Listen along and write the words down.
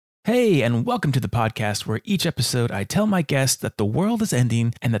Hey, and welcome to the podcast where each episode I tell my guests that the world is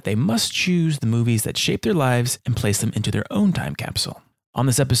ending and that they must choose the movies that shape their lives and place them into their own time capsule. On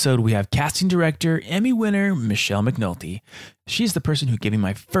this episode, we have casting director, Emmy winner, Michelle McNulty. She's the person who gave me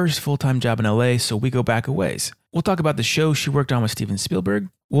my first full-time job in LA, so we go back a ways. We'll talk about the show she worked on with Steven Spielberg.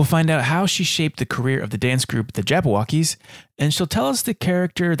 We'll find out how she shaped the career of the dance group, the Jabbawockeez, and she'll tell us the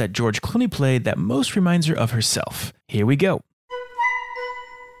character that George Clooney played that most reminds her of herself. Here we go.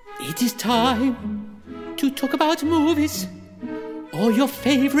 It is time to talk about movies, all your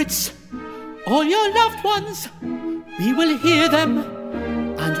favorites, all your loved ones. We will hear them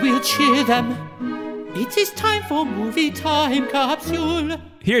and we'll cheer them. It is time for Movie Time Capsule.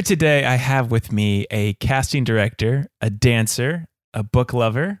 Here today, I have with me a casting director, a dancer, a book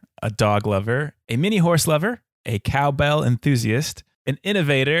lover, a dog lover, a mini horse lover, a cowbell enthusiast, an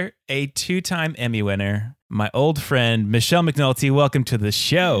innovator, a two-time Emmy winner, my old friend, Michelle McNulty. Welcome to the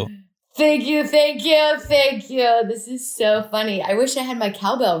show. Thank you. This is so funny. I wish I had my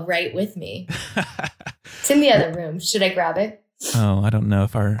cowbell right with me. It's in the other room. Should I grab it? Oh, I don't know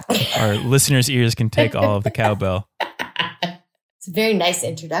if our listeners' ears can take all of the cowbell. It's a very nice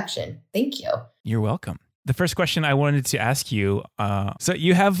introduction. Thank you. You're welcome. The first question I wanted to ask you, so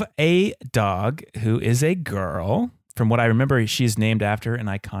you have a dog who is a girl. From what I remember, she's named after an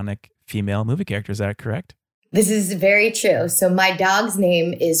iconic female movie character. Is that correct? This is very true. So my dog's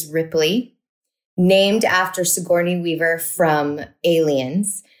name is Ripley, named after Sigourney Weaver from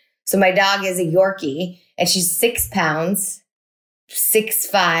Aliens. So my dog is a Yorkie, and she's 6 pounds,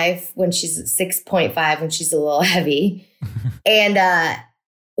 6'5", when she's 6.5 when she's a little heavy. And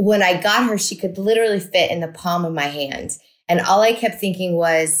when I got her, she could literally fit in the palm of my hand. And all I kept thinking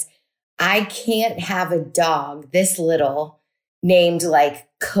was, I can't have a dog this little named like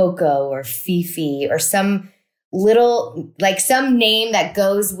Coco or Fifi or some little, like some name that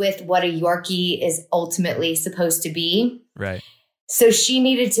goes with what a Yorkie is ultimately supposed to be. Right. So she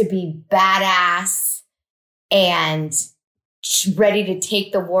needed to be badass and ready to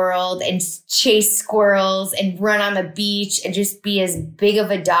take the world and chase squirrels and run on the beach and just be as big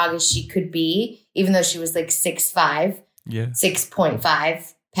of a dog as she could be, even though she was like 6'5",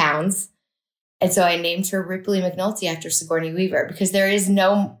 6.5 pounds. And so I named her Ripley McNulty after Sigourney Weaver because there is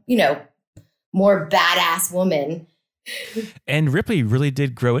no, more badass woman. And Ripley really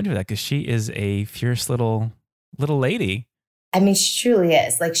did grow into that because she is a fierce little lady. I mean, she truly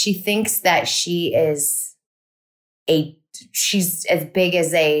is. Like, she thinks that she's as big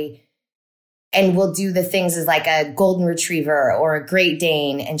as and will do the things as like a golden retriever or a Great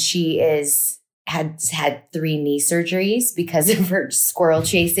Dane. And she had 3 knee surgeries because of her squirrel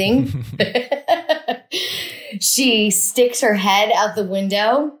chasing. She sticks her head out the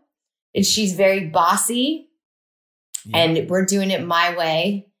window and she's very bossy. Yeah. And we're doing it my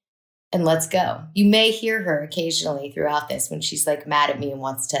way. And let's go. You may hear her occasionally throughout this when she's like mad at me and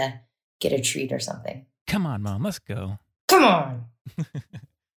wants to get a treat or something. Come on, Mom, let's go. Come on.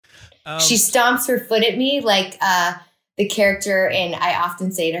 She stomps her foot at me like the character, and I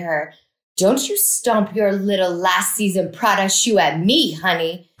often say to her, don't you stomp your little last season Prada shoe at me,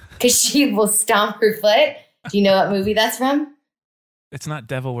 honey, because she will stomp her foot. Do you know what movie that's from? It's not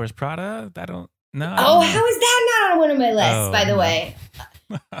Devil Wears Prada? I don't know. Oh, how is that not on one of my lists, by the way?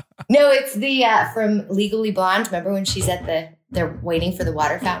 No, it's the from Legally Blonde. Remember when she's at they're waiting for the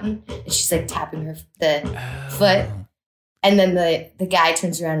water fountain and she's like tapping the foot. And then the guy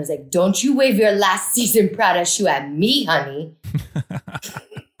turns around and is like, don't you wave your last season Prada shoe at me, honey.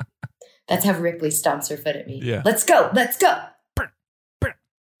 That's how Ripley stomps her foot at me. Yeah. Let's go.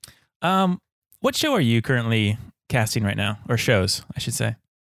 What show are you currently casting right now? Or shows, I should say.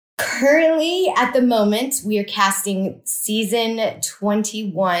 Currently, at the moment, we are casting season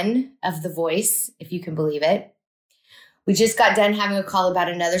 21 of The Voice, if you can believe it. We just got done having a call about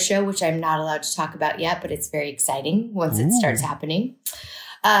another show, which I'm not allowed to talk about yet, but it's very exciting once it starts happening.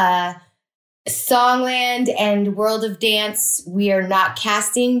 Songland and World of Dance, we are not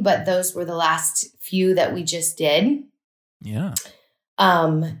casting, but those were the last few that we just did. Yeah.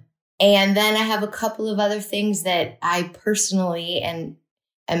 And then I have a couple of other things that I personally am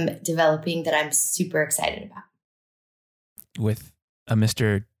developing that I'm super excited about. With a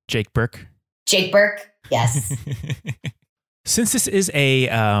Mr. Jake Burke? Jake Burke, yes. Since this is a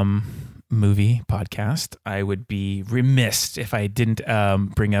movie podcast, I would be remiss if I didn't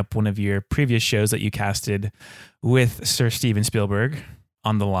bring up one of your previous shows that you casted with Sir Steven Spielberg,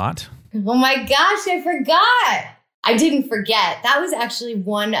 On the Lot. Oh my gosh, I forgot. I didn't forget. That was actually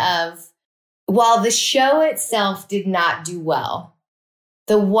one of, while the show itself did not do well,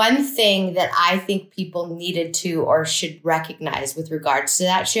 the one thing that I think people needed to or should recognize with regards to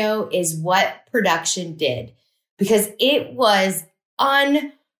that show is what production did, because it was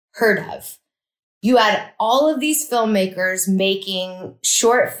unheard of. You had all of these filmmakers making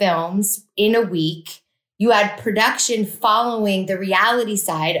short films in a week. You had production following the reality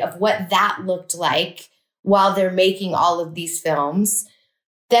side of what that looked like while they're making all of these films.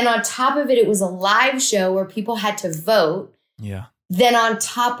 Then on top of it, it was a live show where people had to vote. Yeah. Then on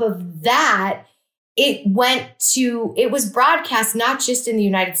top of that, it was broadcast not just in the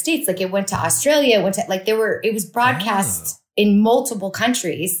United States, like it went to Australia, it was broadcast in multiple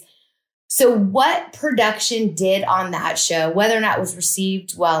countries. So what production did on that show, whether or not it was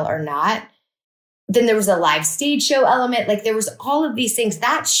received well or not, then there was a live stage show element. Like there was all of these things.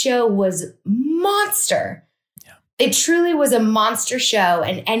 That show was monster. Yeah. It truly was a monster show.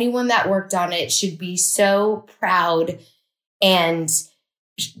 And anyone that worked on it should be so proud, and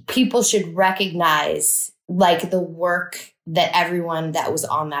people should recognize like the work that everyone that was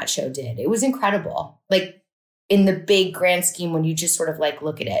on that show did. It was incredible. Like in the big grand scheme, when you just sort of like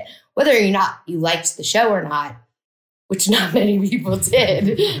look at it, whether or not you liked the show or not, which not many people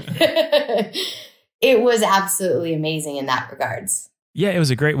did, it was absolutely amazing in that regards. Yeah, it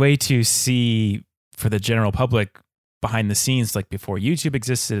was a great way to see for the general public behind the scenes, like before YouTube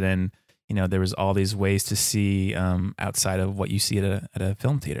existed, and there was all these ways to see outside of what you see at a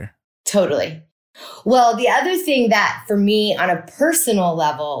film theater. Totally. Well, the other thing that for me on a personal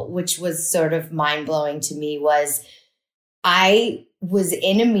level, which was sort of mind blowing to me, was I was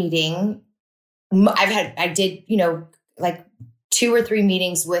in a meeting. I did, like 2 or 3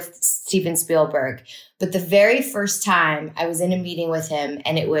 meetings with Steven Spielberg. But the very first time I was in a meeting with him,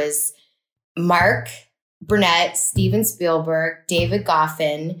 and it was Mark Burnett, Steven Spielberg, David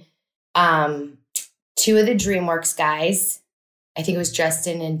Goffin, 2 of the DreamWorks guys. I think it was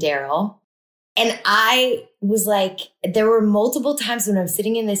Justin and Daryl. And I was like, there were multiple times when I'm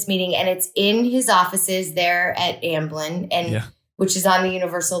sitting in this meeting, and it's in his offices there at Amblin, which is on the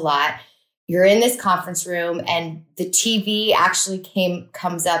Universal lot. You're in this conference room, and the TV actually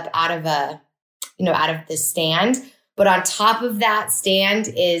comes up out of the stand. But on top of that stand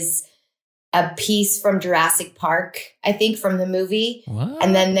is a piece from Jurassic Park, I think, from the movie. What?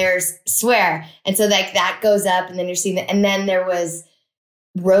 And then there's Swear. And so like that goes up, and then you're seeing that. And then there was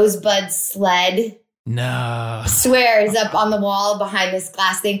Rosebud Sled. No. Swear is up on the wall behind this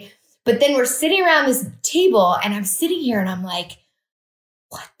glass thing. But then we're sitting around this table, and I'm sitting here and I'm like,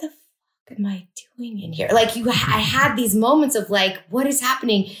 what the fuck am I doing in here? Like I had these moments of like, what is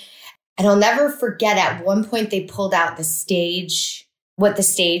happening? And I'll never forget, at one point they pulled out the stage, what the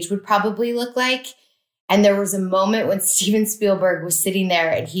stage would probably look like. And there was a moment when Steven Spielberg was sitting there,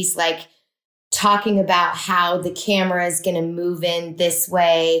 and he's like talking about how the camera is going to move in this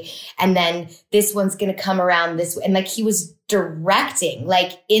way, and then this one's going to come around this way. And like he was directing,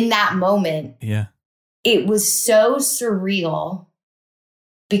 like in that moment. Yeah. It was so surreal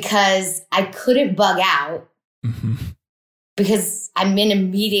because I couldn't bug out. Mm-hmm. Because I'm in a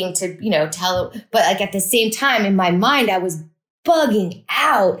meeting to, tell, but like at the same time in my mind, I was bugging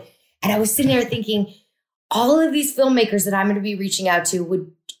out, and I was sitting there thinking, all of these filmmakers that I'm going to be reaching out to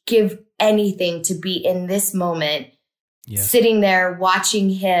would give anything to be in this moment, sitting there watching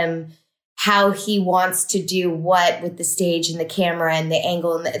him, how he wants to do what with the stage and the camera and the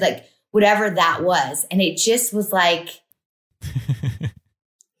angle and like whatever that was. And it just was like,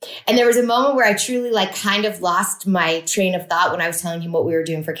 and there was a moment where I truly like kind of lost my train of thought when I was telling him what we were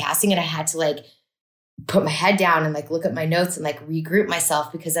doing for casting. And I had to like put my head down and like look at my notes and like regroup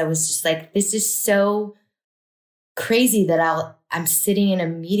myself, because I was just like, this is so crazy that I'm sitting in a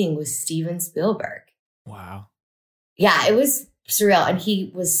meeting with Steven Spielberg. Wow. Yeah, it was surreal. And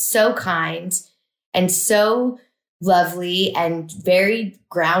he was so kind and so lovely and very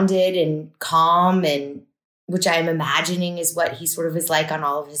grounded and calm, and which I'm imagining is what he sort of is like on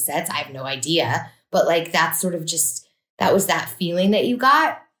all of his sets. I have no idea. But like that's sort of just, that was that feeling that you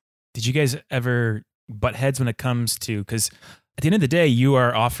got. Did you guys ever butt heads when it comes to, because at the end of the day, you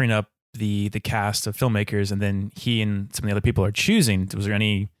are offering up the cast of filmmakers, and then he and some of the other people are choosing. Was there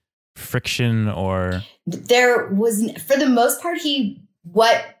any friction or? There was, for the most part,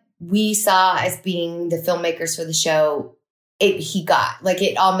 what we saw as being the filmmakers for the show, he got, like,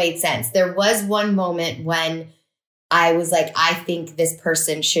 it all made sense. There was one moment when I was like, I think this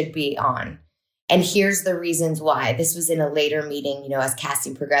person should be on. And here's the reasons why. This was in a later meeting, as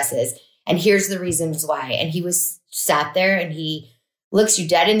casting progresses. And here's the reasons why. And he was sat there and he looks you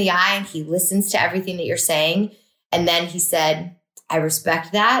dead in the eye and he listens to everything that you're saying. And then he said, I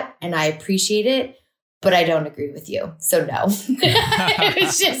respect that and I appreciate it, but I don't agree with you. So no. it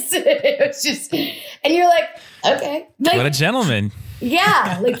was just, and you're like, okay. Like, what a gentleman.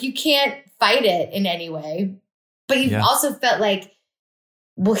 Yeah. Like you can't fight it in any way. But you also felt like,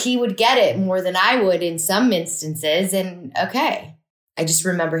 well, he would get it more than I would in some instances. And okay. I just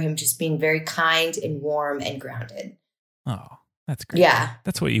remember him just being very kind and warm and grounded. Oh, that's great. Yeah.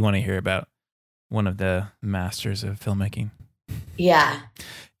 That's what you want to hear about one of the masters of filmmaking. Yeah.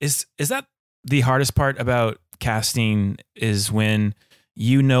 Is that the hardest part about casting, is when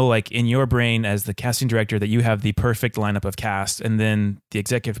you know, like in your brain as the casting director, that you have the perfect lineup of cast, and then the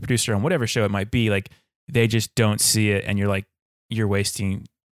executive producer on whatever show it might be, like they just don't see it, and you're like, you're wasting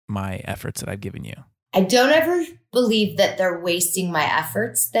my efforts that I've given you. I don't ever believe that they're wasting my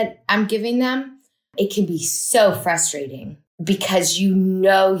efforts that I'm giving them. It can be so frustrating because you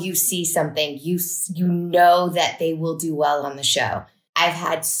know you see something, you know that they will do well on the show. I've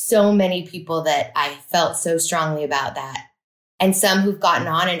had so many people that I felt so strongly about that. And some who've gotten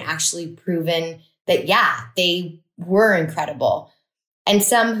on and actually proven that, yeah, they were incredible. And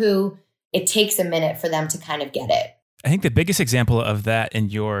some who it takes a minute for them to kind of get it. I think the biggest example of that in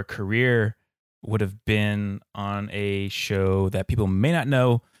your career would have been on a show that people may not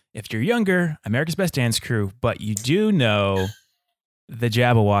know if you're younger, America's Best Dance Crew, but you do know the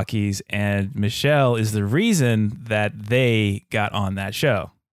Jabbawockeez, and Michelle is the reason that they got on that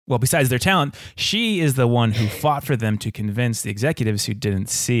show. Well, besides their talent, she is the one who fought for them to convince the executives who didn't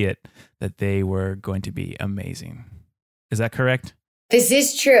see it that they were going to be amazing. Is that correct? This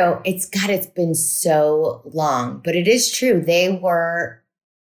is true. It's been so long, but it is true. They were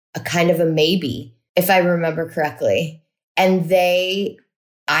a kind of a maybe, if I remember correctly. And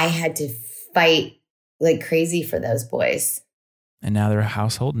I had to fight like crazy for those boys. And now they're a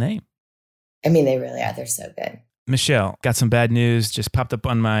household name. I mean, they really are. They're so good. Michelle, got some bad news. Just popped up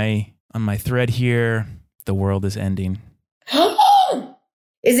on my thread here. The world is ending.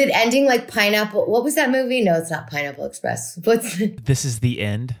 Is it ending like Pineapple? What was that movie? No, it's not Pineapple Express. This is the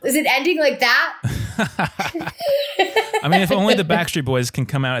end. Is it ending like that? I mean, if only the Backstreet Boys can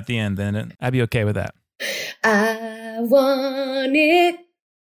come out at the end, then I'd be okay with that. I want it.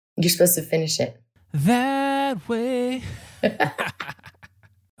 You're supposed to finish it. That way.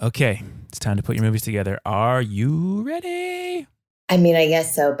 Okay, it's time to put your movies together. Are you ready? I mean, I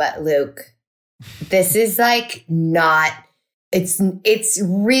guess so, but Luke, this is like not, it's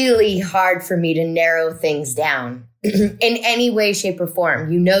really hard for me to narrow things down in any way, shape, or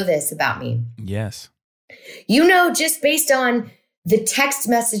form. You know this about me. Yes. You know, just based on the text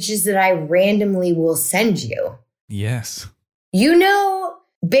messages that I randomly will send you. Yes. You know,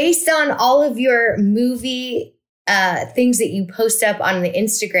 based on all of your movie things that you post up on the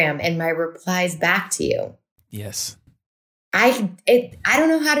Instagram and my replies back to you. Yes. I don't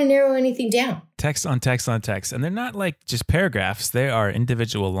know how to narrow anything down. Text on text on text. And they're not like just paragraphs. They are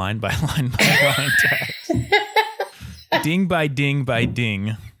individual line by line by line text. Ding by ding by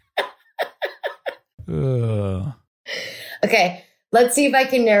ding. Ugh. Okay, let's see if I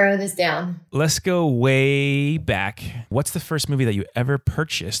can narrow this down. Let's go way back. What's the first movie that you ever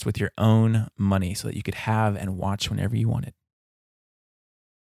purchased with your own money so that you could have and watch whenever you wanted?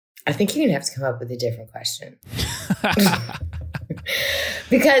 I think you're going to have to come up with a different question.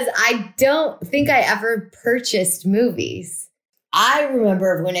 Because I don't think I ever purchased movies. I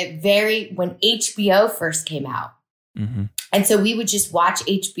remember when HBO first came out. Mm-hmm. And so we would just watch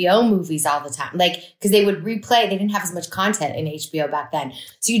HBO movies all the time. Like, because they would replay. They didn't have as much content in HBO back then.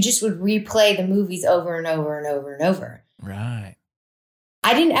 So you just would replay the movies over and over and over and over. Right.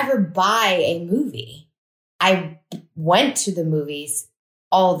 I didn't ever buy a movie. I went to the movies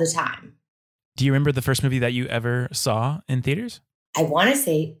all the time. Do you remember the first movie that you ever saw in theaters? I want to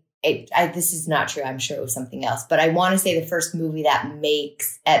say, this is not true. I'm sure it was something else. But I want to say the first movie that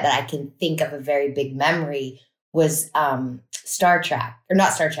that I can think of a very big memory was Star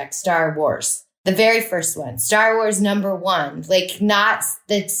Wars. The very first one. Star Wars #1. Like, not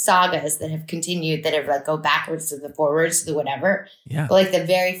the sagas that have continued, that have like go backwards to the forwards to the whatever. Yeah. But like the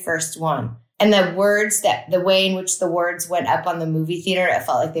very first one. And the way in which the words went up on the movie theater, it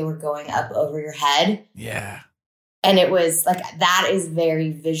felt like they were going up over your head. Yeah. And it was like, that is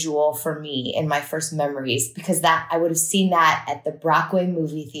very visual for me in my first memories, because I would have seen that at the Brockway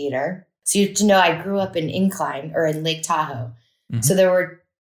movie theater. So you have to know, I grew up in Incline, or in Lake Tahoe. Mm-hmm. So there were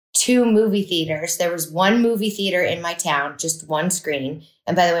 2 movie theaters. There was one movie theater in my town, just one screen.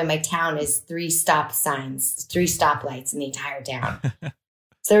 And by the way, my town is 3 stoplights in the entire town.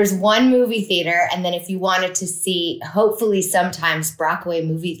 So there's one movie theater. And then if you wanted to see, hopefully sometimes Brockway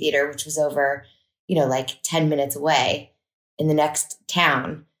movie theater, which was over, like 10 minutes away in the next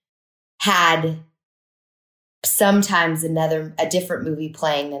town, had sometimes a different movie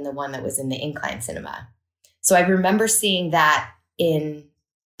playing than the one that was in the Incline Cinema. So I remember seeing that in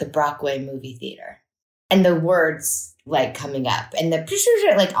the Brockway movie theater, and the words like coming up, and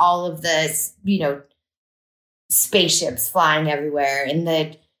the like all of the spaceships flying everywhere, and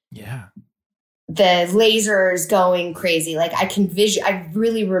the lasers going crazy. Like I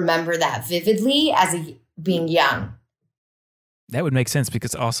really remember that vividly as being young. That would make sense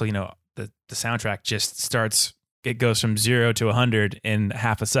because also, the soundtrack just starts, it goes from 0 to 100 in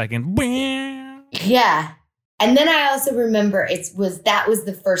half a second. Yeah. And then I also remember that was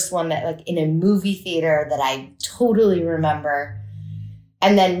the first one that like in a movie theater that I totally remember.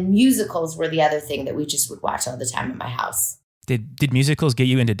 And then musicals were the other thing that we just would watch all the time at my house. Did musicals get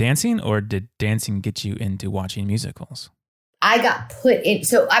you into dancing, or did dancing get you into watching musicals? I got put in.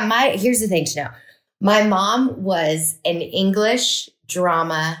 So here's the thing to know. My mom was an English,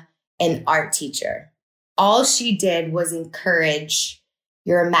 drama, and art teacher. All she did was encourage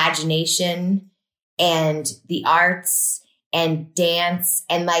your imagination and the arts and dance.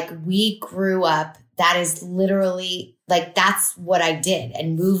 And like we grew up, that is literally like, that's what I did.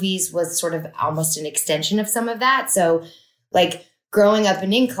 And movies was sort of almost an extension of some of that. So like growing up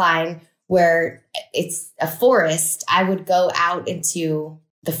in Incline, where it's a forest, I would go out into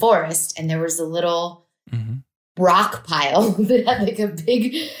the forest, and there was a little rock pile that had like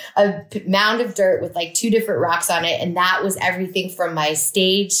a mound of dirt with like 2 different rocks on it. And that was everything from my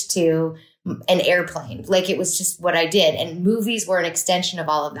stage to an airplane. Like it was just what I did. And movies were an extension of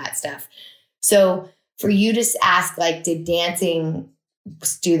all of that stuff. So for you to ask, like, did dancing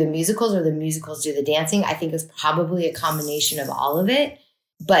do the musicals or the musicals do the dancing? I think it was probably a combination of all of it.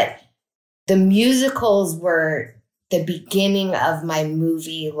 But the musicals were the beginning of my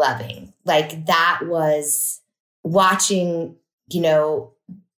movie loving. Like that was watching,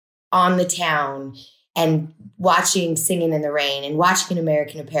 On the Town, and watching Singing in the Rain, and watching An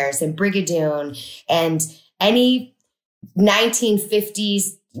American in Paris, and Brigadoon, and any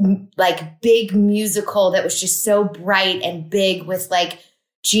 1950s like big musical that was just so bright and big with like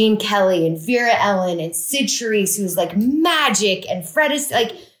Gene Kelly and Vera Ellen and Sid Charisse, who was like magic, and Fred is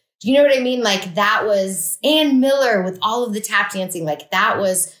like, you know what I mean? Like that was Ann Miller with all of the tap dancing. Like that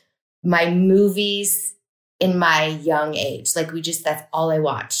was my movies in my young age. Like that's all I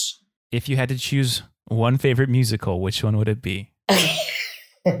watched. If you had to choose one favorite musical, which one would it be?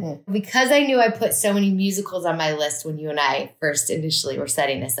 Because I knew I put so many musicals on my list when you and I first initially were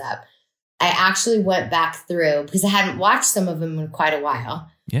setting this up, I actually went back through because I hadn't watched some of them in quite a while.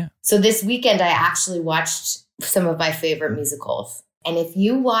 Yeah. So this weekend, I actually watched some of my favorite musicals. And if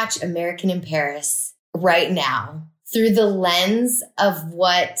you watch American in Paris right now through the lens of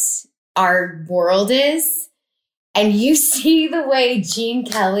what our world is, and you see the way Gene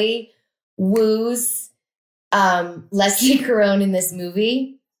Kelly woos Leslie Caron in this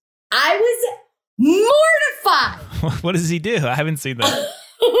movie, I was mortified. What does he do? I haven't seen that.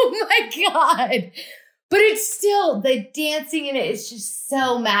 Oh my God. But it's still, the dancing in it is just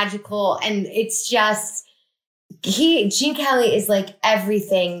so magical. And it's just, Gene Kelly is like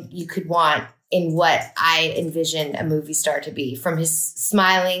everything you could want in what I envision a movie star to be, from his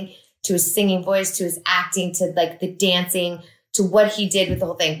smiling to his singing voice, to his acting, to like the dancing, to what he did with the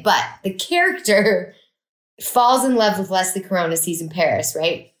whole thing. But the character falls in love with Leslie Caron as he's in Paris,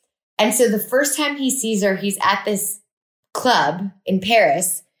 right? And so the first time he sees her, he's at this club in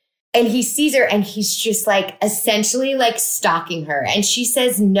Paris, and he sees her, and he's just like essentially like stalking her. And she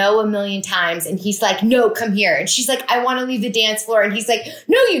says no a million times, and he's like, no, come here. And she's like, I want to leave the dance floor. And he's like,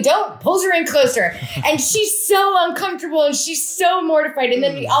 no, you don't. Pulls her in closer. And she's so uncomfortable, and she's so mortified. And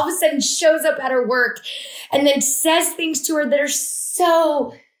then he all of a sudden shows up at her work and then says things to her that are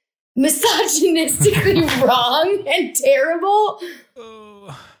so misogynistically wrong and terrible,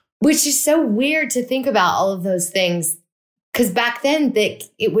 which is so weird to think about all of those things. Because back then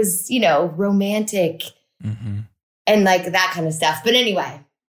it was, romantic and like that kind of stuff. But anyway,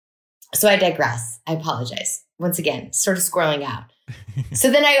 so I digress. I apologize. Once again, sort of squirreling out.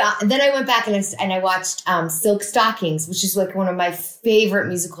 So then I went back and I watched Silk Stockings, which is like one of my favorite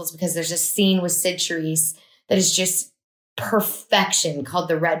musicals, because there's a scene with Sid Charisse that is just perfection, called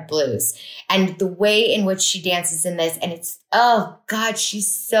The Red Blues. And the way in which she dances in this, and it's, oh God,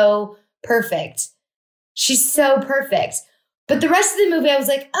 she's so perfect. She's so perfect. But the rest of the movie, I was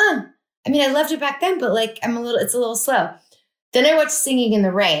like, I mean, I loved it back then, but like, it's a little slow. Then I watched Singing in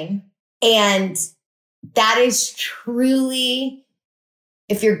the Rain, and that is truly,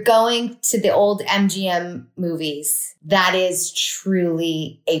 if you're going to the old MGM movies, that is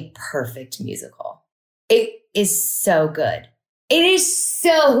truly a perfect musical. It is so good. It is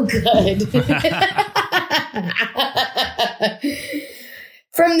so good.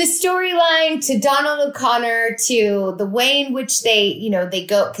 From the storyline to Donald O'Connor to the way in which they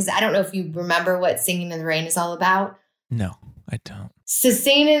go, because I don't know if you remember what Singing in the Rain is all about. No, I don't. So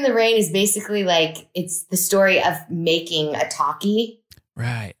Singing in the Rain is basically like, it's the story of making a talkie.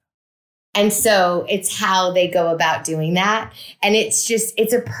 Right. And so it's how they go about doing that. And it's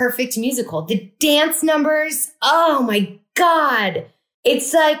a perfect musical. The dance numbers, oh my God.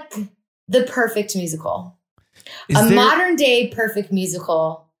 It's like the perfect musical. Modern day perfect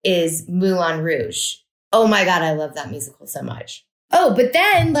musical is Moulin Rouge. Oh my God, I love that musical so much. Oh, but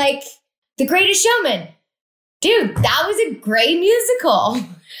then like The Greatest Showman. Dude, that was a great musical.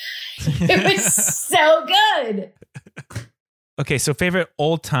 It was so good. Okay, so favorite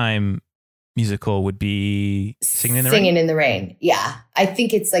old time musical would be Singing in the Rain? Singing in the Rain. Yeah, I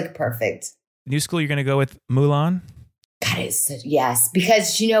think it's like perfect. New school, you're going to go with Mulan? God, yes,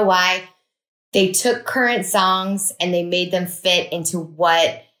 because you know why? They took current songs and they made them fit into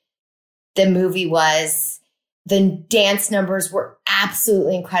what the movie was. The dance numbers were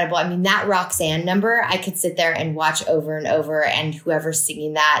absolutely incredible. I mean, that Roxanne number, I could sit there and watch over and over, and whoever's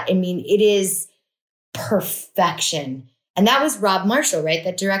singing that, I mean, it is perfection. And that was Rob Marshall, right?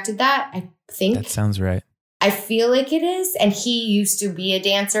 That directed that, I think. That sounds right. I feel like it is. And he used to be a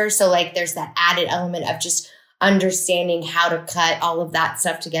dancer. So like there's that added element of just understanding how to cut all of that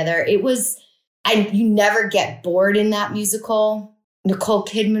stuff together. It was, you never get bored in that musical. Nicole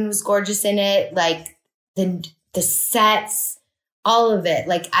Kidman was gorgeous in it. Like the sets, all of it.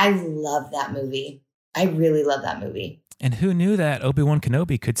 Like I love that movie. I really love that movie. And who knew that Obi-Wan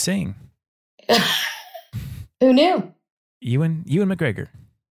Kenobi could sing? Who knew? Ewan McGregor.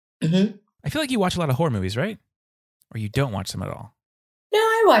 Mm-hmm. I feel like you watch a lot of horror movies, right? Or you don't watch them at all? No,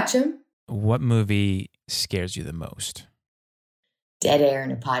 I watch them. What movie scares you the most? Dead air in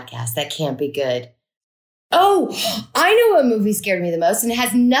a podcast. That can't be good. Oh, I know what movie scared me the most, and it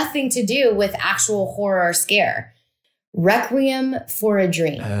has nothing to do with actual horror or scare. Requiem for a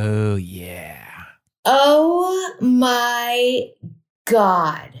Dream. Oh, yeah. Oh, my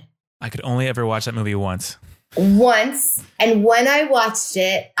God. I could only ever watch that movie once. Once. And when I watched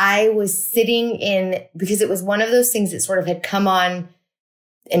it, I was sitting in, because it was one of those things that sort of had come on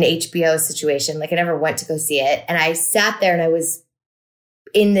an HBO situation. Like I never went to go see it. And I sat there and I was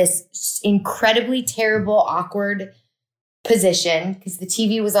in this incredibly terrible, awkward position because the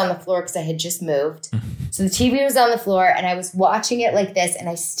TV was on the floor because I had just moved. So the TV was on the floor and I was watching it like this. And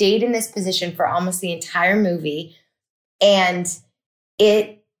I stayed in this position for almost the entire movie. And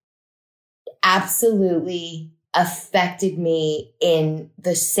it absolutely affected me in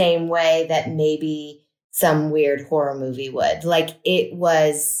the same way that maybe some weird horror movie would. Like it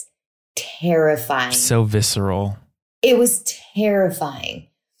was terrifying. So visceral. It was terrifying.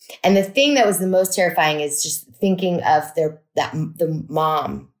 And the thing that was the most terrifying is just thinking of the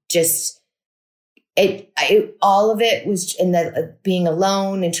mom. Just all of it was in the being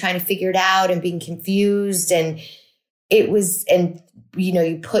alone and trying to figure it out and being confused. And it was, and you know,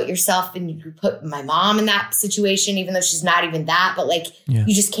 you put yourself and you put my mom in that situation, even though she's not even that, but like,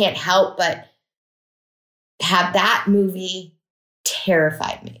 you just can't help but have that movie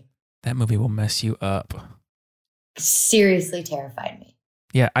terrified me. That movie will mess you up. Seriously terrified me.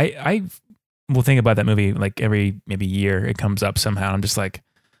 Yeah. I will think about that movie like every maybe year it comes up somehow. I'm just like,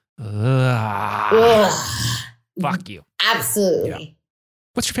 fuck you. Absolutely. Yeah.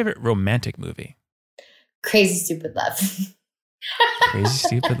 What's your favorite romantic movie? Crazy Stupid Love. Crazy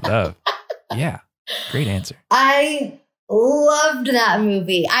Stupid Love. Yeah. Great answer. I loved that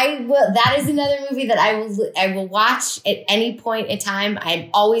movie. That is another movie that I will watch at any point in time. I'm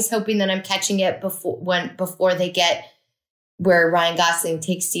always hoping that I'm catching it before they get where Ryan Gosling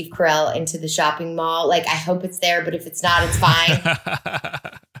takes Steve Carell into the shopping mall. Like I hope it's there, but if it's not, it's fine.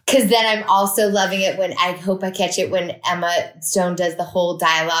 Because then I'm also loving it when I hope I catch it when Emma Stone does the whole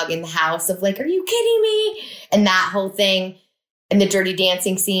dialogue in the house of like, "Are you kidding me?" And that whole thing. And the Dirty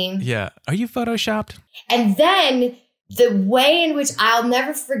Dancing scene. Yeah. Are you photoshopped? And then the way in which I'll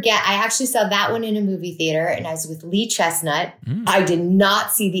never forget, I actually saw that one in a movie theater and I was with Lee Chestnut. I did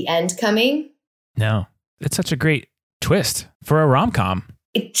not see the end coming. No. It's such a great twist for a rom-com.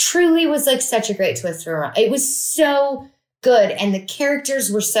 It truly was like such a great twist for a rom-com. It was so good. And the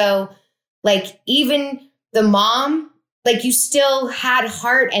characters were so, like, even the mom, like you still had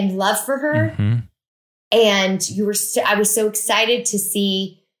heart and love for her. Mm-hmm. And I was so excited to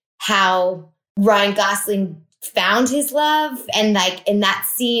see how Ryan Gosling found his love. And like in that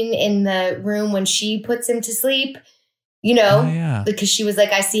scene in the room when she puts him to sleep, you know, because she was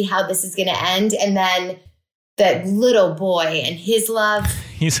like, I see how this is going to end. And then that little boy and his love.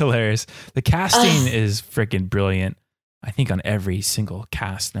 He's hilarious. The casting is freaking brilliant. I think on every single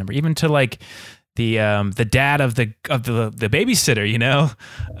cast member, even to like the dad of the babysitter, you know,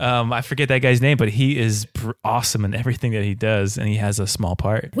 I forget that guy's name, but he is awesome in everything that he does, and he has a small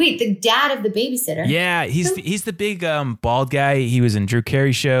part. Wait, the dad of the babysitter? Yeah, he's the big bald guy. He was in Drew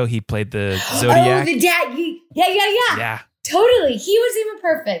Carey's show. He played the Zodiac. Oh, the dad. Yeah. Yeah, totally. He was even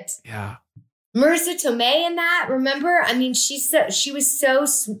perfect. yeah. Marissa Tomei in that, remember? I mean, she was so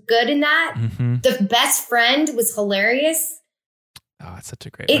good in that. Mm-hmm. The best friend was hilarious. Oh, it's such a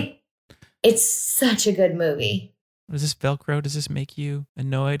great one. It's such a good movie. Is this Velcro? Does this make you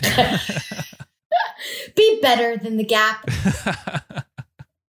annoyed? Be better than The Gap.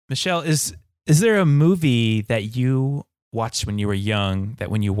 Michelle, is there a movie that you watched when you were young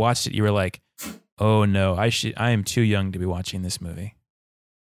that when you watched it, you were like, oh no, I am too young to be watching this movie?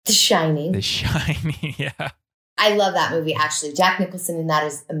 The Shining. The Shining, yeah. I love that movie, actually. Jack Nicholson in that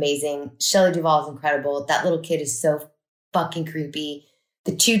is amazing. Shelley Duvall is incredible. That little kid is so fucking creepy.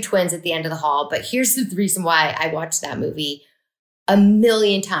 The two twins at the end of the hall. But here's the reason why I watched that movie a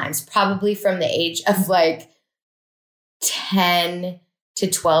million times, probably from the age of like 10 to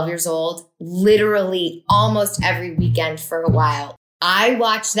 12 years old, literally almost every weekend for a while. I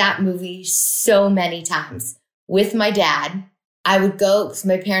watched that movie so many times with my dad. I would go because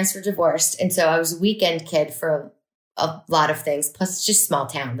my parents were divorced. And so I was a weekend kid for a lot of things. Plus, it's just small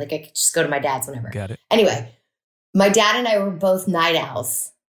town. Like I could just go to my dad's whenever. Got it. Anyway, my dad and I were both night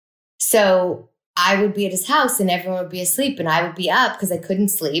owls. So I would be at his house and everyone would be asleep and I would be up because I couldn't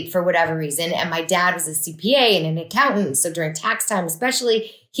sleep for whatever reason. And my dad was a CPA and an accountant. So during tax time,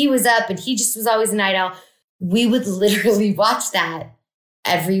 especially, he was up and he just was always a night owl. We would literally watch that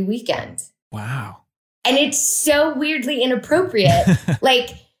every weekend. Wow. And it's so weirdly inappropriate. Like,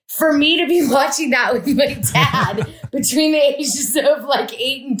 for me to be watching that with my dad between the ages of like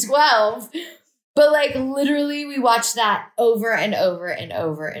 8 and 12. But like, literally, we watched that over and over and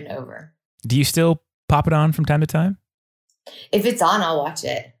over and over. Do you still pop it on from time to time? If it's on, I'll watch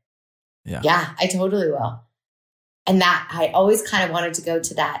it. Yeah, I totally will. And that, I always kind of wanted to go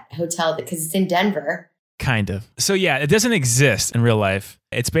to that hotel because it's in Denver. Kind of. So yeah, it doesn't exist in real life.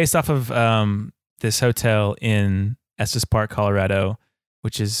 It's based off of this hotel in Estes Park, Colorado,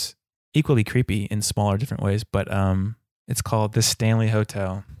 which is equally creepy in smaller, different ways. But it's called the Stanley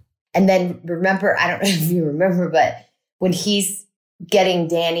Hotel. And then remember, I don't know if you remember, but when he's getting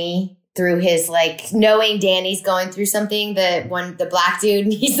Danny through his, like, knowing Danny's going through something, the black dude,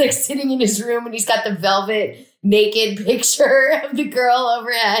 and he's like sitting in his room and he's got the velvet naked picture of the girl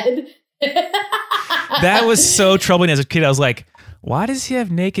overhead. That was so troubling as a kid. I was like, why does he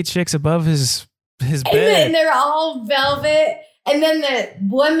have naked chicks above his bed? And they're all velvet. And then the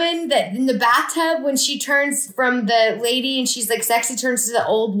woman that in the bathtub, when she turns from the lady and she's like sexy, turns to the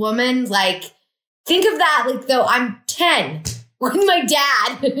old woman. Like, think of that. Like, though I'm 10 with my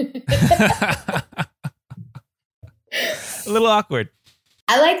dad. A little awkward.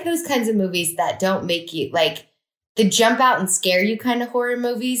 I like those kinds of movies that don't make you like the jump out and scare you kind of horror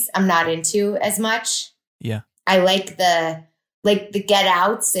movies. I'm not into as much. Yeah. I like the Get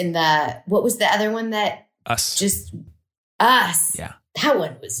Outs and what was the other one that Us. Just Us. Yeah. That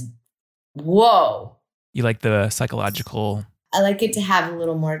one was, whoa. You like the psychological. I like it to have a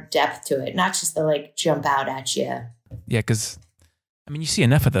little more depth to it, not just the like jump out at you. Yeah, because, I mean, you see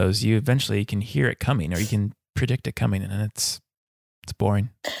enough of those, you eventually can hear it coming or you can predict it coming, and it's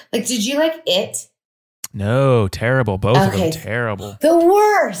boring. Like, did you like It? No, terrible. Both of them terrible. The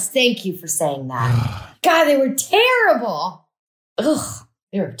worst. Thank you for saying that. God, they were terrible. Ugh,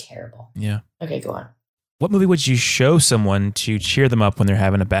 they were terrible. Yeah. Okay, go on. What movie would you show someone to cheer them up when they're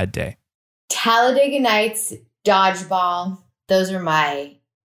having a bad day? Talladega Nights, Dodgeball. Those are my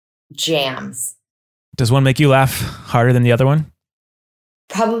jams. Does one make you laugh harder than the other one?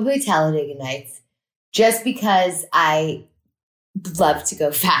 Probably Talladega Nights. Just because I love to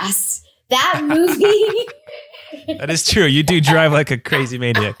go fast. That movie. That is true. You do drive like a crazy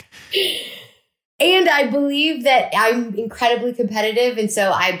maniac. And I believe that I'm incredibly competitive. And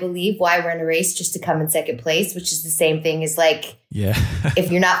so I believe why we're in a race just to come in second place, which is the same thing as like, yeah.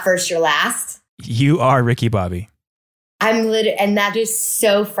 If you're not first, you're last. You are Ricky Bobby. And that is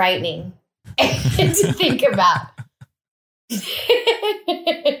so frightening to think about.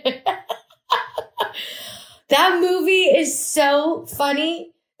 That movie is so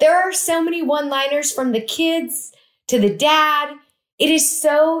funny. There are so many one-liners from the kids to the dad. It is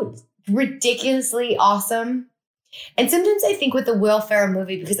so ridiculously awesome. And sometimes I think with the Will Ferrell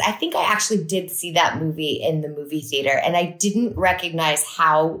movie, because I think I actually did see that movie in the movie theater and I didn't recognize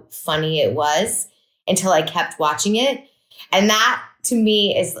how funny it was until I kept watching it. And that to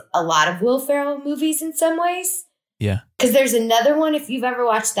me is a lot of Will Ferrell movies in some ways. Yeah. Because there's another one, if you've ever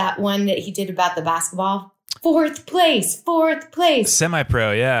watched that one that he did about the basketball. Fourth place.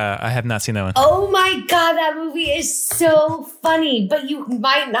 Semi-Pro, yeah. I have not seen that one. Oh my God, that movie is so funny, but you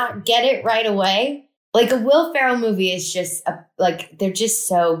might not get it right away. Like a Will Ferrell movie is just they're just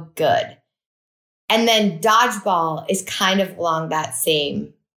so good. And then Dodgeball is kind of along that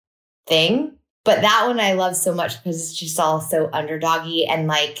same thing. But that one I love so much because it's just all so underdoggy. And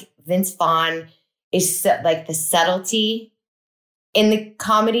like Vince Vaughn is like the subtlety in the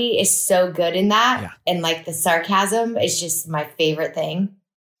comedy is so good in that. Yeah. And like the sarcasm is just my favorite thing.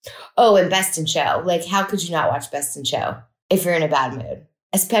 Oh, and Best in Show. Like, how could you not watch Best in Show if you're in a bad mood?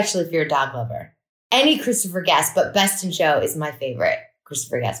 Especially if you're a dog lover. Any Christopher Guest, but Best in Show is my favorite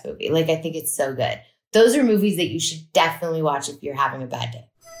Christopher Guest movie. Like, I think it's so good. Those are movies that you should definitely watch if you're having a bad day.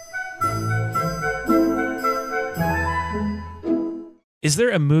 Is there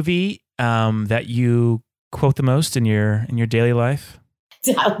a movie that you quote the most in your daily life?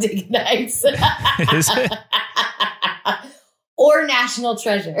 Talladega Nights. Is it? Or National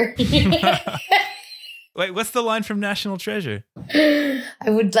Treasure. Wait, what's the line from National Treasure? I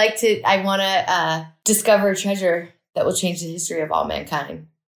want to discover a treasure that will change the history of all mankind.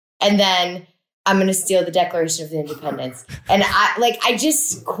 And then I'm going to steal the Declaration of Independence. And I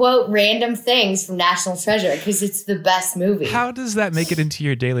just quote random things from National Treasure because it's the best movie. How does that make it into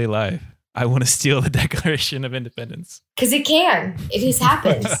your daily life? I want to steal the Declaration of Independence. Because it can. It just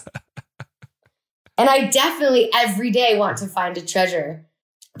happens. And I definitely every day want to find a treasure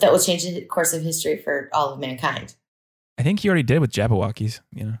that will change the course of history for all of mankind. I think you already did with Jabberwockies,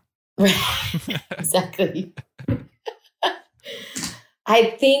 you know. Exactly. I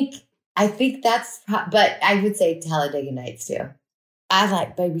think that's, but I would say Talladega Nights too. I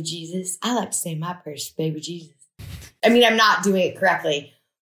like Baby Jesus. I like to say my prayers, Baby Jesus. I mean, I'm not doing it correctly,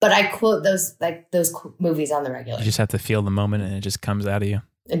 but I quote those movies on the regular. You just have to feel the moment and it just comes out of you.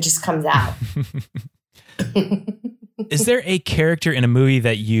 It just comes out. Is there a character in a movie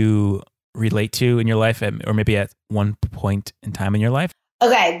that you relate to in your life or maybe at one point in time in your life?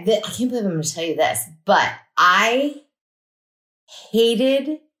 Okay, I can't believe I'm going to tell you this, but I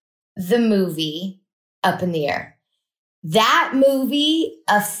hated the movie Up in the Air. That movie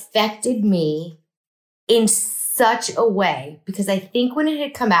affected me in such a way because I think when it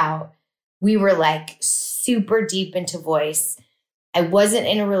had come out, we were like super deep into Voice. I wasn't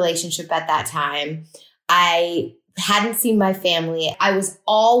in a relationship at that time. I hadn't seen my family. I was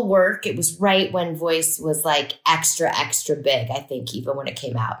all work. It was right when Voice was like extra, extra big, I think, even when it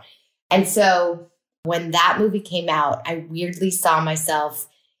came out. And so when that movie came out, I weirdly saw myself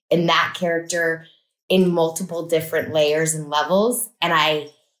in that character in multiple different layers and levels. And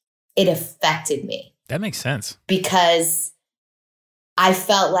it affected me. That makes sense. Because I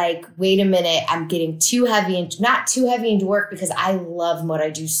felt like, wait a minute, I'm getting not too heavy into work because I love what I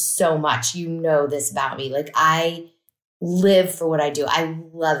do so much. You know this about me. Like I live for what I do. I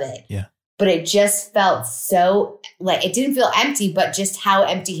love it. Yeah. But it just felt so like it didn't feel empty, but just how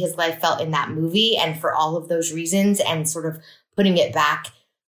empty his life felt in that movie. And for all of those reasons and sort of putting it back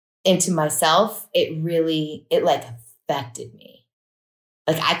into myself, it like affected me.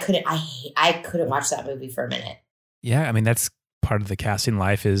 Like I couldn't watch that movie for a minute. Yeah. I mean, that's part of the casting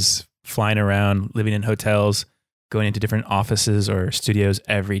life is flying around, living in hotels, going into different offices or studios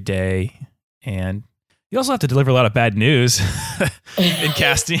every day. And you also have to deliver a lot of bad news in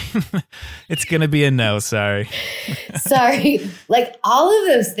casting. It's going to be a no, sorry. Sorry. Like all of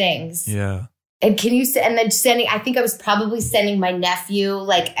those things. Yeah. And I think I was probably sending my nephew,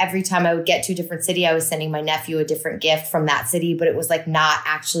 like every time I would get to a different city, I was sending my nephew a different gift from that city, but it was like not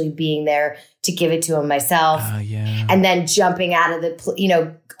actually being there to give it to him myself. Yeah. And then jumping out of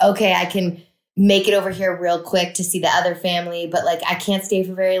okay, I can make it over here real quick to see the other family, but like I can't stay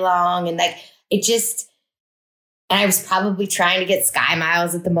for very long. And like it just, and I was probably trying to get Sky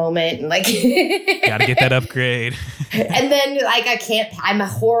Miles at the moment and like gotta get that upgrade. And then like I'm a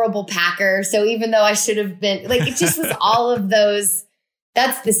horrible packer. So even though I should have been like, it just was all of those,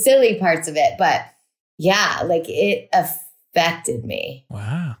 that's the silly parts of it. But yeah, like it affected me.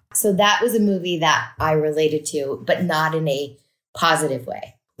 Wow. So that was a movie that I related to, but not in a positive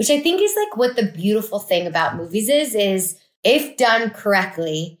way, which I think is like what the beautiful thing about movies is if done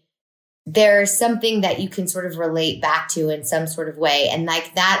correctly, there's something that you can sort of relate back to in some sort of way. And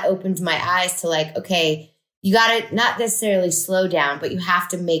like that opened my eyes to like, okay, you got to not necessarily slow down, but you have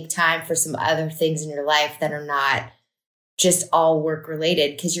to make time for some other things in your life that are not just all work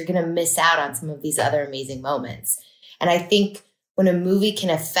related because you're going to miss out on some of these other amazing moments. And I think when a movie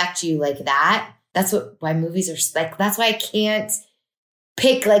can affect you like that, that's why movies are like, that's why I can't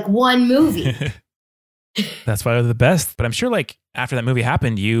pick like one movie. That's why they're the best. But I'm sure like after that movie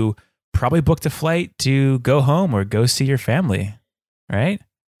happened, you probably booked a flight to go home or go see your family, right?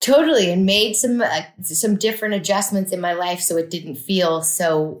 Totally. And made some different adjustments in my life so it didn't feel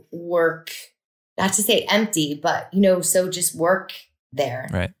so work, not to say empty, but, so just work there.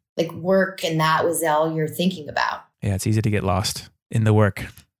 Right. Like work, and that was all you're thinking about. Yeah, it's easy to get lost in the work.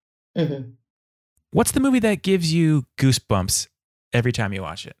 Mm-hmm. What's the movie that gives you goosebumps every time you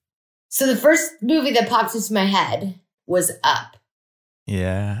watch it? So the first movie that popped into my head was Up.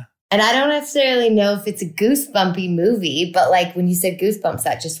 Yeah. And I don't necessarily know if it's a goosebumpy movie, but like when you said goosebumps,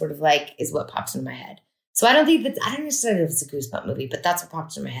 that just sort of like is what pops into my head. So I don't necessarily know if it's a goosebump movie, but that's what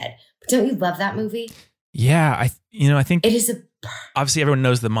pops into my head. But don't you love that movie? Yeah, I think it is obviously everyone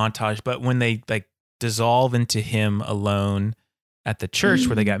knows the montage, but when they like dissolve into him alone at the church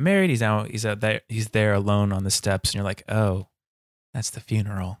where they got married, he's there alone on the steps, and you're like, oh, that's the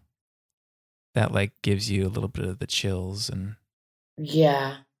funeral. That like gives you a little bit of the chills and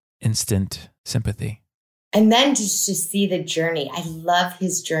instant sympathy. And then just to see the journey. I love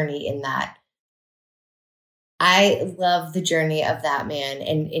his journey in that. I love the journey of that man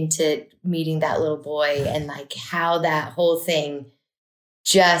and into meeting that little boy and like how that whole thing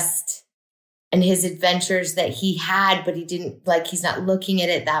and his adventures that he had, but he didn't, like, he's not looking at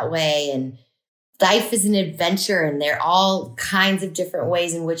it that way. And life is an adventure, and there are all kinds of different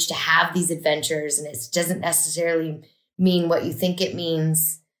ways in which to have these adventures. And it doesn't necessarily mean what you think it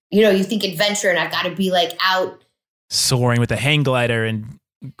means. You think adventure and I've got to be like out soaring with a hang glider and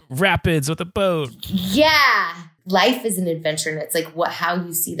rapids with a boat. Yeah. Life is an adventure, and it's like how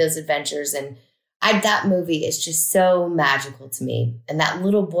you see those adventures. And that movie is just so magical to me. And that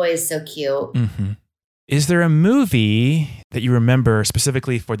little boy is so cute. Mm-hmm. Is there a movie that you remember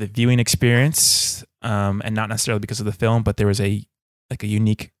specifically for the viewing experience, and not necessarily because of the film, but there was a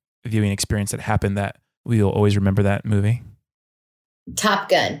unique viewing experience that happened that we'll always remember that movie? Top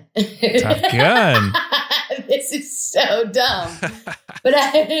Gun. Top Gun. This is so dumb. But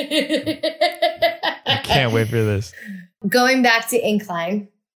I can't wait for this. Going back to Incline,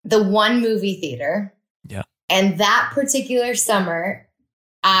 the one movie theater. Yeah. And that particular summer,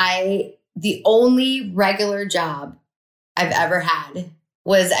 the only regular job I've ever had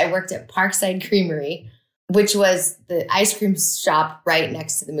was I worked at Parkside Creamery, which was the ice cream shop right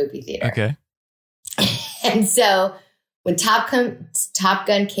next to the movie theater. Okay. And so when Top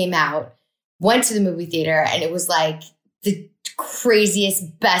Gun came out, went to the movie theater, and it was like the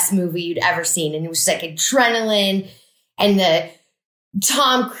craziest, best movie you'd ever seen. And it was like adrenaline and the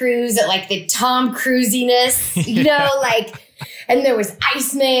Tom Cruise at like the Tom Cruisiness, and there was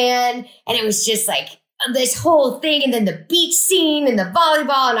Iceman, and it was just like this whole thing. And then the beach scene and the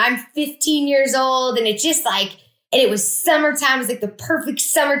volleyball, and I'm 15 years old, and it just like, and it was summertime. It was like the perfect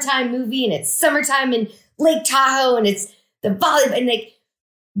summertime movie, and it's summertime in Lake Tahoe, and it's the volleyball, and like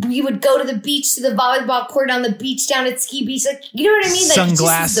we would go to the beach, to the volleyball court on the beach down at Ski Beach. Like, you know what I mean? Like,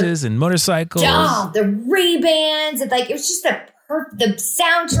 sunglasses and motorcycles. Oh, the Ray-Bans. And like, it was just the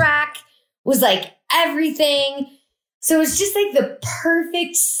soundtrack was like everything. So it was just like the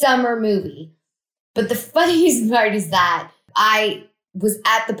perfect summer movie. But the funniest part is that I was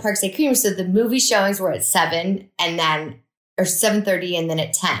at the Parkside Creamery. So the movie showings were at 7 or 7:30 and then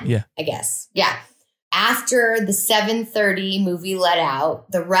at 10. Yeah. I guess. Yeah. After the 7:30 movie let out,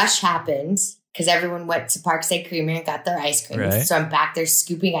 the rush happened because everyone went to Parkside Creamery and got their ice cream. Right. So I'm back there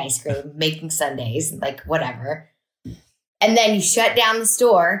scooping ice cream, making sundaes, like whatever. And then you shut down the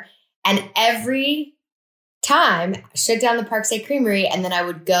store, and every time I shut down the Parkside Creamery, and then I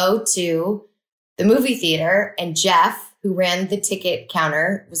would go to the movie theater, and Jeff, who ran the ticket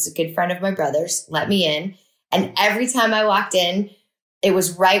counter, was a good friend of my brother's, let me in. And every time I walked in, it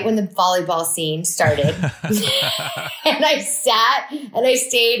was right when the volleyball scene started. And I sat and I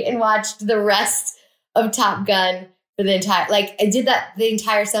stayed and watched the rest of Top Gun for the entire, like I did that the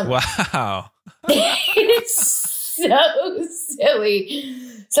entire summer. Wow. It's so silly.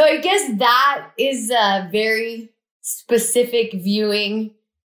 So I guess that is a very specific viewing.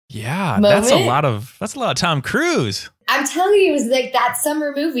 Yeah, moment. that's a lot of Tom Cruise. I'm telling you, it was like that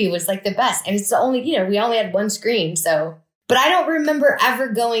summer movie was like the best. And it's the only, we only had one screen. So, but I don't remember ever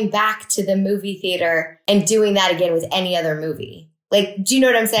going back to the movie theater and doing that again with any other movie. Like, do you know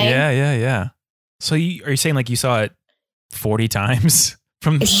what I'm saying? Yeah. So are you saying like you saw it 40 times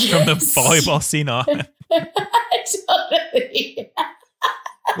from the volleyball scene on? Totally.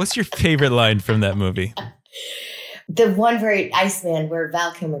 What's your favorite line from that movie? The one where Iceman, where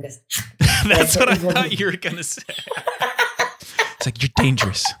Val Kilmer goes. That's what I thought you were going to say. It's like, you're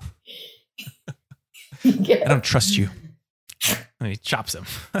dangerous. Yeah. I don't trust you. And he chops him.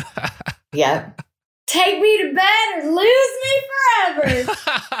 Yep. Take me to bed or lose me forever.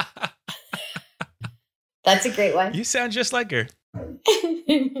 That's a great one. You sound just like her.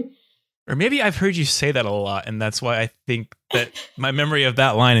 Or maybe I've heard you say that a lot, and that's why I think that my memory of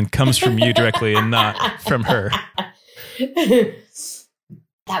that line comes from you directly and not from her.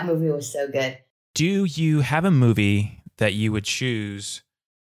 That movie was so good. Do you have a movie that you would choose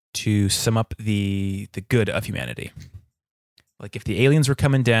to sum up the good of humanity? Like if the aliens were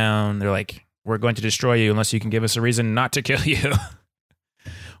coming down, they're like, we're going to destroy you unless you can give us a reason not to kill you.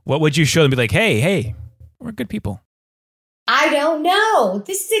 What would you show them? Be like, hey, we're good people. I don't know.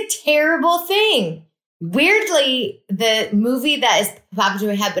 This is a terrible thing. Weirdly, the movie that is popping into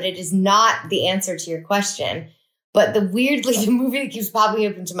my head, but it is not the answer to your question. But the movie that keeps popping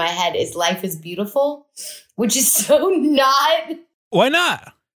up into my head is Life is Beautiful, which is so not. Why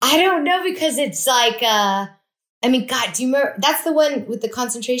not? I don't know, because it's like, God, do you remember? That's the one with the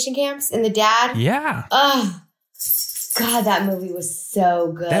concentration camps and the dad? Yeah. Oh, God, that movie was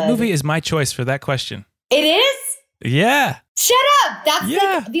so good. That movie is my choice for that question. It is? Yeah. Shut up.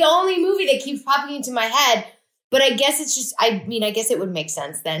 That's the only movie that keeps popping into my head. But I guess it's just, I guess it would make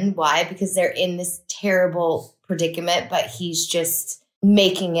sense then. Why? Because they're in this terrible predicament, but he's just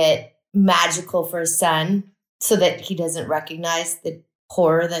making it magical for his son so that he doesn't recognize the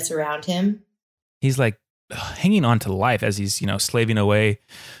horror that's around him. He's like hanging on to life as he's, slaving away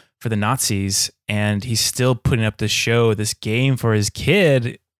for the Nazis. And he's still putting up this show, this game for his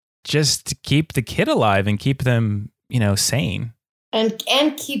kid, just to keep the kid alive and keep them, sane. And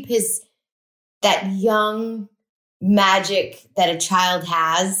keep that young magic that a child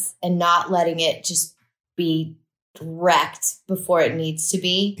has and not letting it just be wrecked before it needs to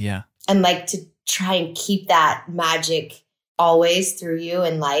be. Yeah. And like to try and keep that magic always through you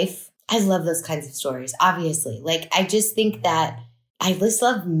in life. I love those kinds of stories, obviously. Like, I just think that I just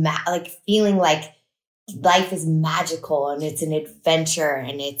love feeling like life is magical and it's an adventure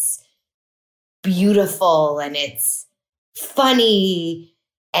and it's beautiful and it's funny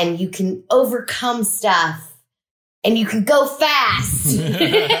and you can overcome stuff and you can go fast.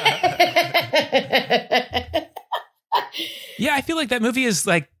 Yeah, I feel like that movie is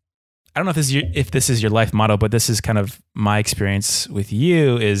like, I don't know if this is your life motto, but this is kind of my experience with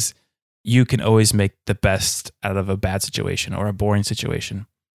you is you can always make the best out of a bad situation or a boring situation.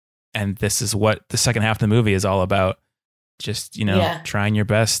 And this is what the second half of the movie is all about. Just, trying your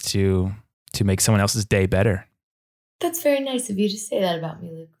best to make someone else's day better. That's very nice of you to say that about me,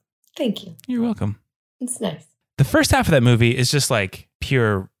 Luke. Thank you. You're welcome. It's nice. The first half of that movie is just like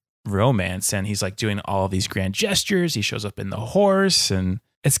pure romance. And he's like doing all of these grand gestures. He shows up in the horse. And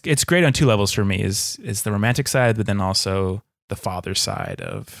it's great on two levels for me is the romantic side, but then also the father side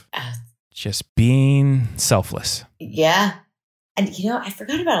of just being selfless. Yeah. And, I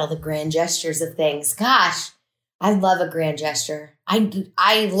forgot about all the grand gestures of things. Gosh, I love a grand gesture.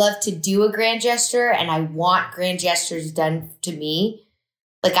 I love to do a grand gesture and I want grand gestures done to me.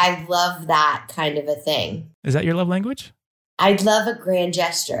 Like, I love that kind of a thing. Is that your love language? I'd love a grand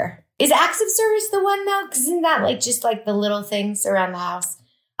gesture. Is acts of service the one though? Because isn't that just the little things around the house?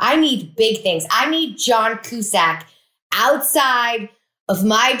 I need big things. I need John Cusack outside of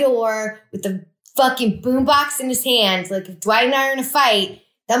my door with the fucking boombox in his hand. Like, if Dwight and I are in a fight,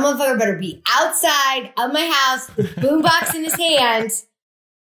 that motherfucker better be outside of my house with the boombox in his hand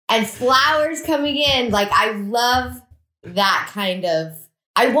and flowers coming in. Like, I love that kind of.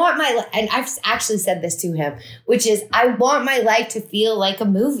 I want and I've actually said this to him, which is I want my life to feel like a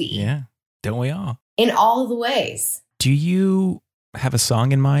movie. Yeah. Don't we all? In all the ways. Do you have a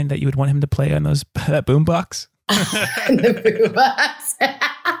song in mind that you would want him to play on that boombox? The boombox.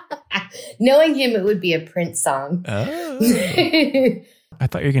 Knowing him, it would be a Prince song. Oh. I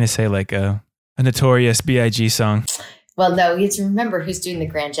thought you were going to say like a Notorious B.I.G. song. Well, no, you have to remember who's doing the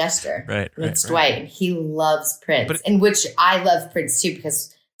grand gesture. Right. It's Dwight, and he loves Prince, in which I love Prince too,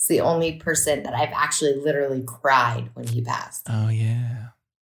 because it's the only person that I've actually literally cried when he passed. Oh, yeah.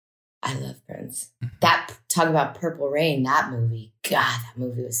 I love Prince. That, talk about Purple Rain, that movie. God, that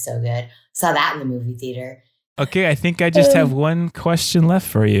movie was so good. Saw that in the movie theater. Okay, I think I just have one question left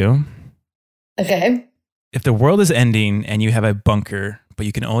for you. Okay. If the world is ending and you have a bunker, but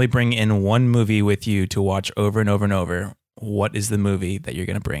you can only bring in one movie with you to watch over and over and over, what is the movie that you're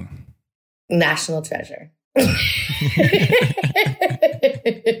going to bring? National Treasure.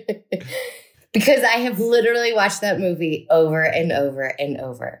 Because I have literally watched that movie over and over and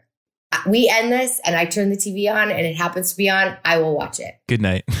over. We end this and I turn the TV on and it happens to be on, I will watch it. Good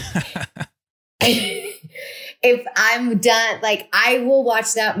night. if I'm done, like I will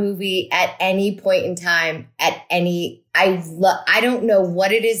watch that movie at any point in time, I don't know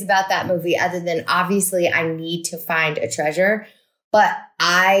what it is about that movie other than obviously I need to find a treasure, but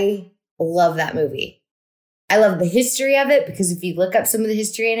I love that movie. I love the history of it because if you look up some of the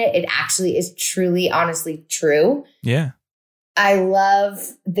history in it, it actually is truly, honestly true. Yeah. I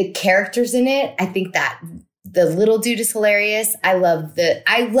love the characters in it. I think that the little dude is hilarious. I love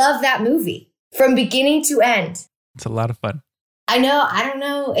that movie from beginning to end. It's a lot of fun. I don't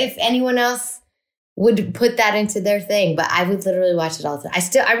know if anyone else would put that into their thing, but I would literally watch it all the time.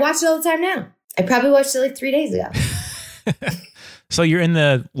 I watch it all the time now. I probably watched it like 3 days ago. So you're in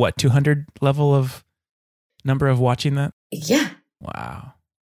the 200 level of number of watching that? Yeah. Wow.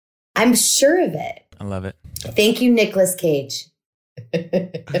 I'm sure of it. I love it. Thank you, Nicolas Cage.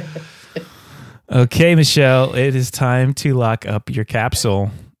 Okay, Michelle, it is time to lock up your capsule.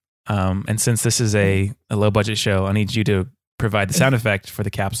 And since this is a low budget show, I need you to provide the sound effect for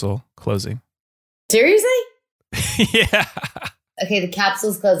the capsule closing. Seriously? Yeah. Okay, the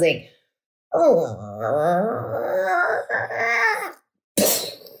capsule's closing.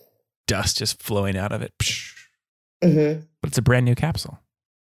 Dust just flowing out of it. Mm-hmm. But it's a brand new capsule.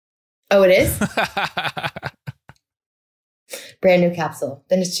 Oh, it is? Brand new capsule.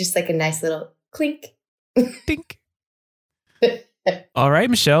 Then it's just like a nice little clink. Dink. All right,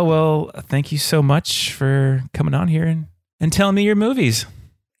 Michelle. Well, thank you so much for coming on here and telling me your movies.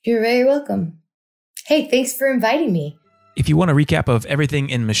 You're very welcome. Hey, thanks for inviting me. If you want a recap of everything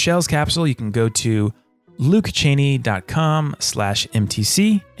in Michelle's capsule, you can go to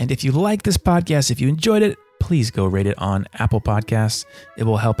lukechaney.com/MTC. And if you like this podcast, if you enjoyed it, please go rate it on Apple Podcasts. It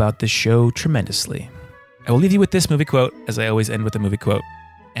will help out the show tremendously. I will leave you with this movie quote, as I always end with a movie quote.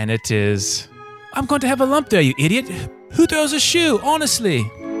 And it is, "I'm going to have a lump there, you idiot. Who throws a shoe, honestly?"